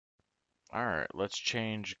All right, let's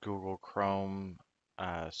change Google Chrome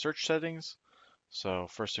search settings. So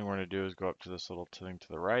first thing we're going to do is go up to this little thing to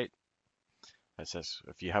the right. It says,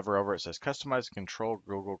 if you hover over it, says customize control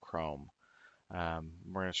Google Chrome.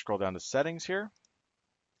 We're going to scroll down to settings here.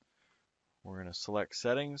 We're going to select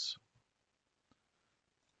settings.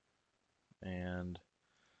 And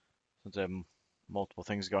since I have multiple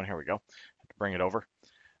things going, here we go. Have to bring it over.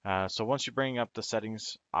 So once you bring up the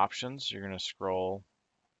settings options, you're going to scroll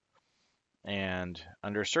and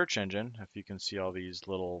under search engine, if you can see all these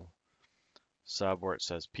little sub where it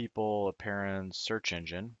says people, appearance, search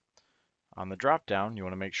engine, on the drop down, you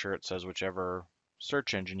want to make sure it says whichever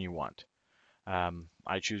search engine you want.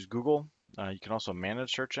 I choose Google. You can also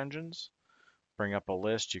manage search engines, bring up a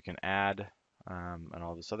list, you can add, and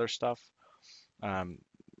all this other stuff. Um,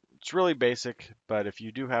 it's really basic, but if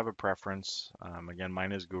you do have a preference, again,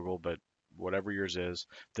 mine is Google, but whatever yours is,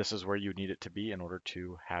 this is where you need it to be in order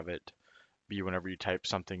to have it be whenever you type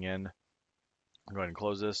something in. Go ahead and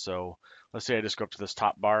close this. So let's say I just go up to this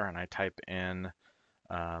top bar and I type in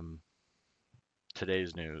um,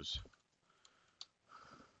 today's news,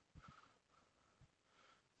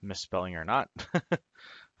 misspelling or not,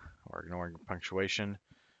 or ignoring punctuation.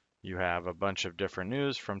 You have a bunch of different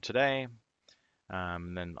news from today,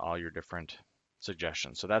 and then all your different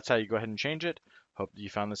suggestions. So that's how you go ahead and change it. Hope you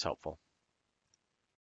found this helpful.